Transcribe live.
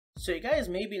So you guys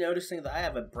may be noticing that I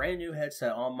have a brand new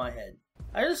headset on my head.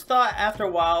 I just thought after a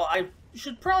while I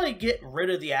should probably get rid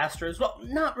of the Astros. Well,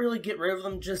 not really get rid of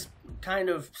them, just kind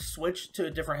of switch to a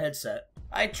different headset.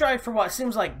 I tried for what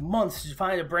seems like months to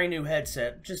find a brand new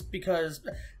headset just because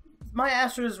my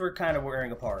Astros were kind of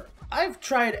wearing apart. I've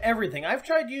tried everything. I've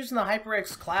tried using the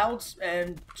HyperX Clouds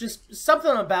and just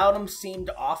something about them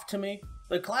seemed off to me.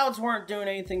 The Clouds weren't doing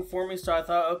anything for me, so I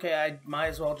thought, okay, I might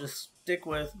as well just stick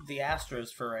with the Astros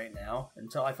for right now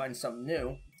until I find something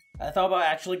new. I thought about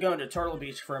actually going to Turtle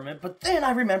Beach for a minute, but then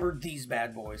I remembered these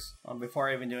bad boys. Before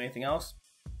I even do anything else,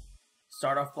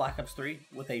 start off Black Ops 3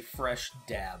 with a fresh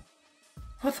dab.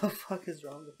 What the fuck is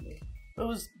wrong with me? It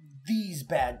was these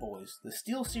bad boys. The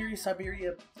Steelseries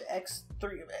Siberia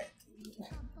X3.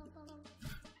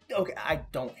 Okay, I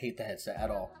don't hate the headset at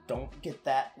all. Don't get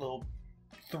that little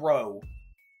throw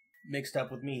mixed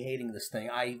up with me hating this thing.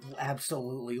 I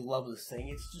absolutely love this thing.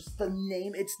 It's just the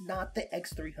name. It's not the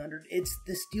X300. It's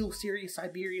the Steelseries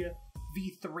Siberia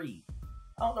V3.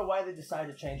 I don't know why they decided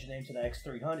to change the name to the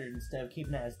X300 instead of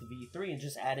keeping it as the V3 and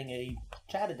just adding a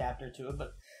chat adapter to it,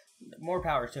 but more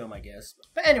power to them, I guess.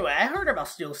 But anyway, I heard about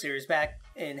SteelSeries back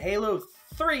in Halo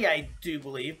 3, I do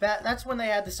believe. That's when they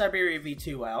had the Siberia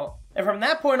V2 out. And from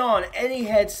that point on, any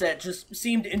headset just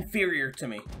seemed inferior to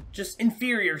me. Just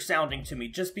inferior sounding to me,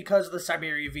 just because of the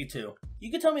Siberia V2.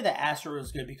 You could tell me that Astro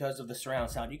is good because of the surround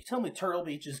sound. You could tell me Turtle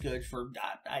Beach is good for...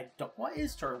 I don't... What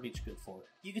is Turtle Beach good for?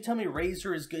 You could tell me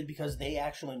Razer is good because they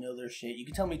actually know their shit. You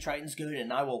could tell me Triton's good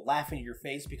and I will laugh in your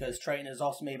face because Triton is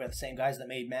also made by the same guys that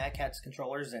made Mad Catz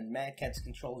controllers, and Mad Catz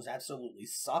controllers absolutely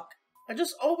suck. I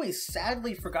just always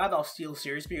sadly forgot about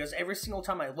SteelSeries because every single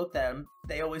time I looked at them,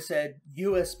 they always said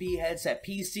USB headset,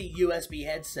 PC USB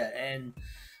headset, and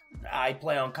I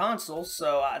play on console,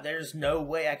 so there's no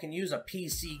way I can use a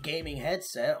PC gaming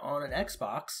headset on an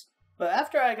Xbox. But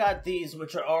after I got these,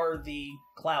 which are the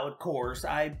Cloud cores,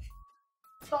 I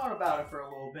thought about it for a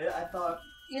little bit. I thought,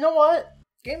 you know what?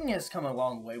 Gaming has come a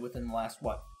long way within the last,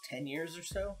 10 years or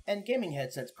so? And gaming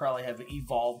headsets probably have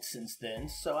evolved since then,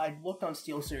 so I looked on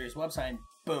SteelSeries' website and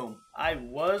boom. I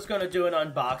was gonna do an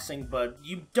unboxing, but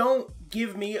you don't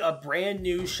give me a brand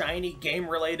new shiny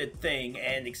game-related thing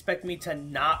and expect me to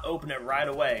not open it right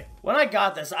away. When I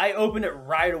got this, I opened it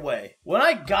right away. When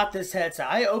I got this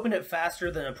headset, I opened it faster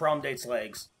than a prom date's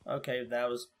legs. Okay, that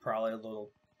was probably a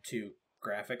little too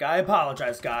graphic. I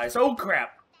apologize, guys. Oh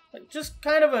crap! Just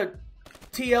kind of a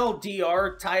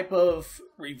TLDR type of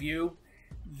review.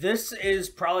 This is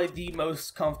probably the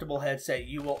most comfortable headset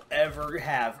you will ever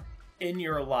have in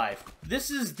your life. This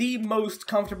is the most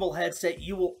comfortable headset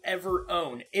you will ever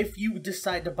own if you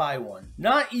decide to buy one.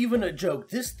 Not even a joke.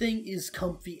 This thing is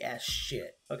comfy as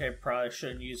shit. Okay, probably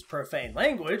shouldn't use profane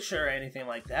language or anything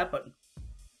like that, but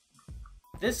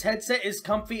this headset is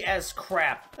comfy as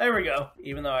crap. There we go.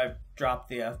 Even though I've dropped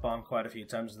the F-bomb quite a few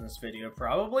times in this video,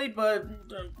 probably, but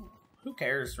who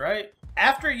cares, right?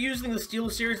 After using the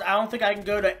SteelSeries, I don't think I can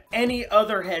go to any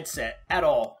other headset at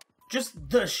all.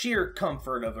 Just the sheer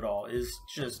comfort of it all is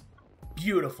just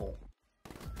beautiful.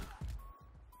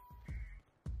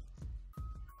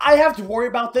 I have to worry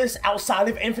about this outside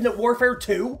of Infinite Warfare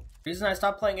 2? The reason I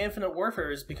stopped playing Infinite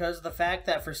Warfare is because of the fact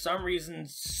that for some reason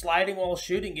sliding while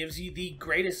shooting gives you the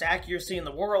greatest accuracy in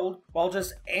the world, while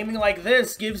just aiming like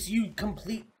this gives you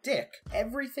complete dick.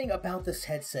 Everything about this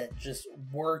headset just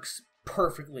works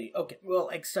perfectly. Okay, well,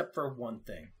 except for one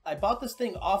thing. I bought this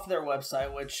thing off their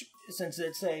website, which, since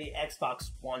it's a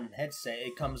Xbox One headset,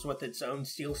 it comes with its own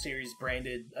SteelSeries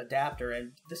branded adapter,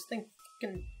 and this thing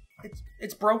fucking,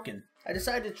 it's broken. I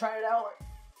decided to try it out.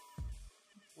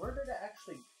 Where did it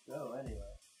actually go, anyway?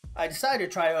 I decided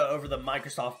to try it over the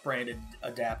Microsoft branded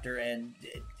adapter, and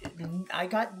I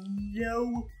got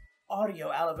no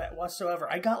audio out of it whatsoever.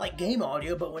 I got like game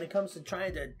audio, but when it comes to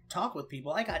trying to talk with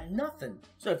people, I got nothing.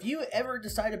 So if you ever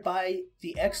decide to buy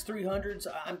the X300s,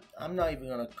 I'm not even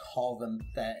gonna call them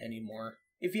that anymore.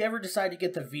 If you ever decide to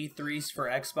get the V3s for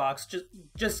Xbox,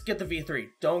 just get the V3.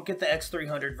 Don't get the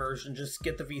X300 version, just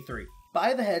get the V3.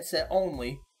 Buy the headset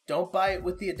only, don't buy it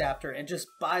with the adapter, and just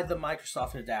buy the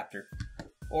Microsoft adapter.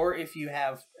 Or if you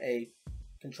have a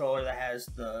controller that has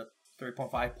the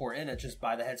 3.5 port in it, just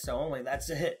buy the headset only. That's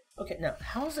a hit. Okay, now,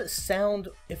 how does it sound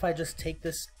if I just take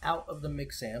this out of the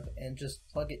mix amp and just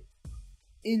plug it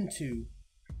into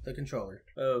the controller?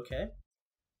 Okay.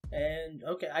 And,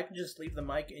 okay, I can just leave the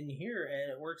mic in here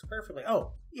and it works perfectly.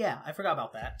 Oh, yeah, I forgot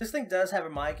about that. This thing does have a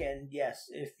mic, and yes,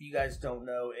 if you guys don't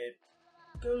know, it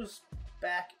goes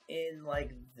back in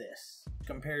like this.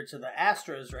 Compared to the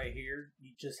Astros right here,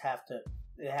 you just have to...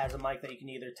 It has a mic that you can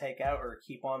either take out or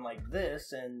keep on like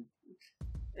this, and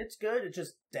it's good. It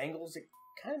just dangles. It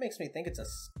kind of makes me think it's a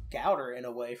Scouter in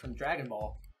a way from Dragon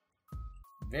Ball.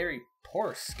 Very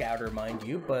poor Scouter, mind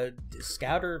you, but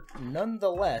Scouter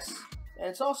nonetheless. And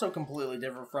it's also completely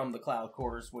different from the Cloud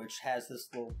Cores, which has this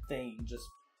little thing you just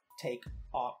take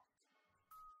off.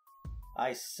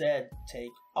 I said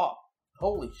take off.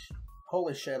 Holy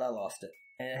shit, I lost it.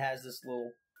 And it has this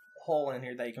little hole in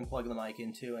here that you can plug the mic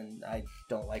into, and I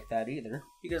don't like that either.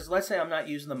 Because let's say I'm not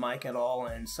using the mic at all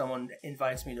and someone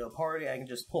invites me to a party, I can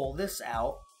just pull this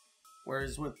out.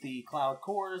 Whereas with the Cloud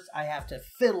Cores, I have to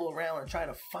fiddle around and try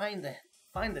to find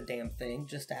the damn thing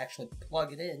just to actually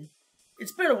plug it in.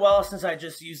 It's been a while since I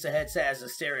just used the headset as a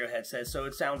stereo headset, so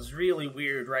it sounds really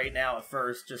weird right now at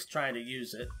first, just trying to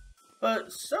use it.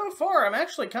 But so far, I'm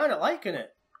actually kind of liking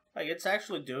it. Like, it's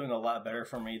actually doing a lot better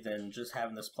for me than just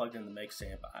having this plugged in the mix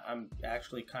amp. I'm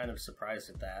actually kind of surprised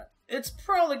at that. It's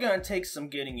probably going to take some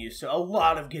getting used to, a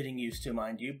lot of getting used to,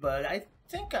 mind you, but I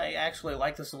think I actually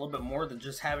like this a little bit more than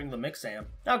just having the mix amp.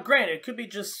 Now, granted, it could be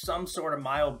just some sort of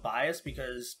mild bias,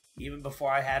 because even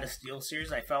before I had a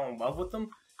Steelseries, I fell in love with them.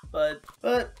 But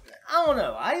I don't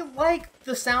know, I like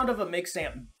the sound of a mix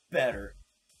amp better.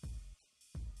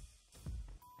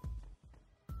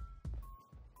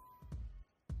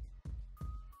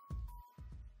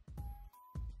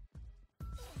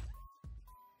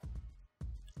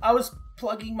 I was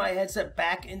plugging my headset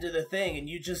back into the thing and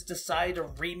you just decide to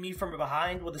read me from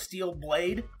behind with a steel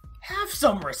blade? Have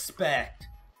some respect!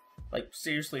 Like,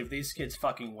 seriously, if these kids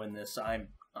fucking win this, I'm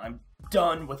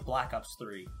done with Black Ops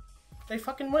 3. They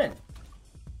fucking win.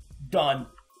 Done.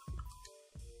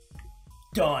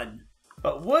 Done.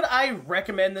 But would I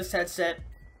recommend this headset?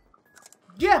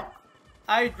 Yeah!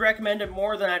 I'd recommend it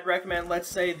more than I'd recommend, let's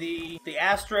say, the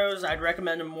Astros. I'd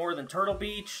recommend them more than Turtle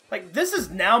Beach. Like, this is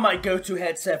now my go-to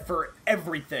headset for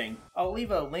everything. I'll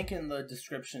leave a link in the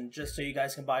description just so you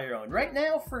guys can buy your own. Right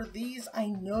now, for these, I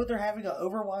know they're having an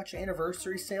Overwatch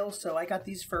anniversary sale, so I got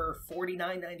these for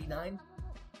 $49.99.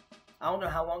 I don't know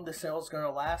how long the sale is going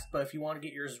to last, but if you want to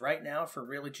get yours right now for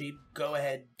really cheap, go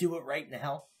ahead, do it right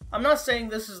now. I'm not saying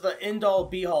this is the end-all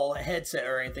be-all headset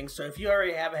or anything, so if you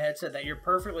already have a headset that you're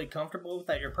perfectly comfortable with,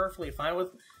 that you're perfectly fine with,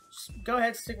 just go ahead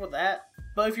and stick with that.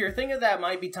 But if you're thinking that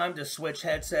might be time to switch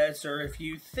headsets, or if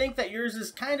you think that yours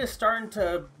is kind of starting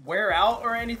to wear out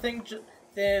or anything,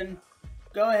 then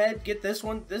go ahead, get this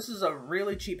one. This is a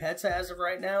really cheap headset as of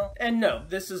right now. And no,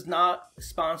 this is not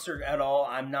sponsored at all.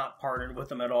 I'm not partnered with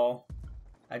them at all.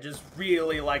 I just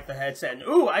really like the headset. And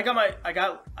ooh, I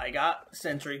got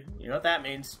Sentry. You know what that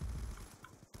means.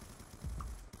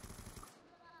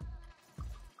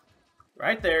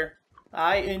 Right there.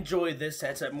 I enjoy this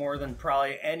headset more than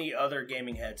probably any other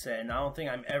gaming headset, and I don't think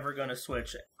I'm ever gonna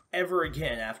switch ever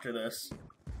again after this.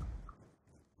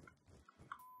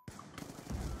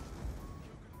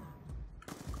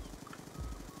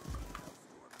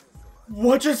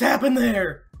 What just happened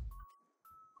there?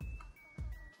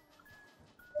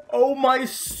 Oh my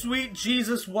sweet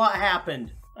Jesus, what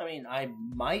happened? I mean, I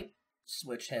might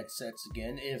switch headsets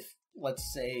again if,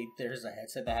 let's say, there's a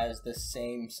headset that has the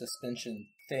same suspension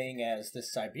thing as the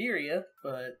Siberia,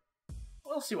 but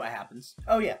we'll see what happens.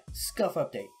 Oh yeah, Scuf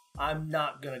update. I'm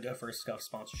not gonna go for a Scuf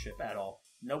sponsorship at all.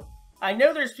 Nope. I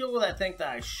know there's people that think that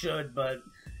I should, but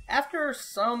after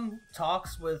some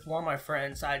talks with one of my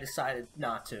friends, I decided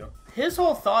not to. His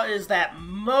whole thought is that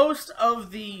most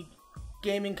of the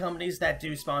gaming companies that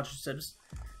do sponsorships,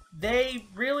 they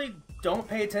really don't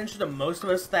pay attention to most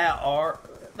of us that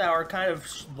are kind of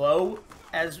low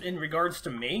as in regards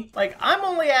to me. Like, I'm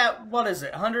only at, what is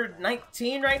it,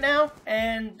 119 right now,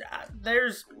 and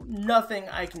there's nothing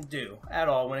I can do at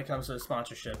all when it comes to a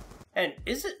sponsorship. And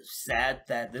is it sad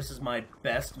that this is my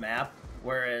best map,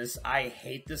 whereas I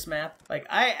hate this map? Like,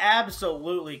 I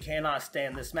absolutely cannot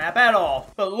stand this map at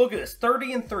all. But look at this,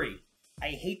 30-3. I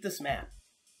hate this map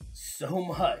so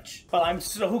much, but I'm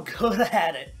so good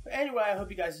at it. But anyway, I hope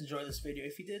you guys enjoyed this video.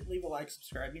 If you did, leave a like,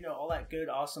 subscribe, you know, all that good,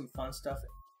 awesome, fun stuff.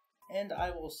 And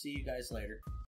I will see you guys later.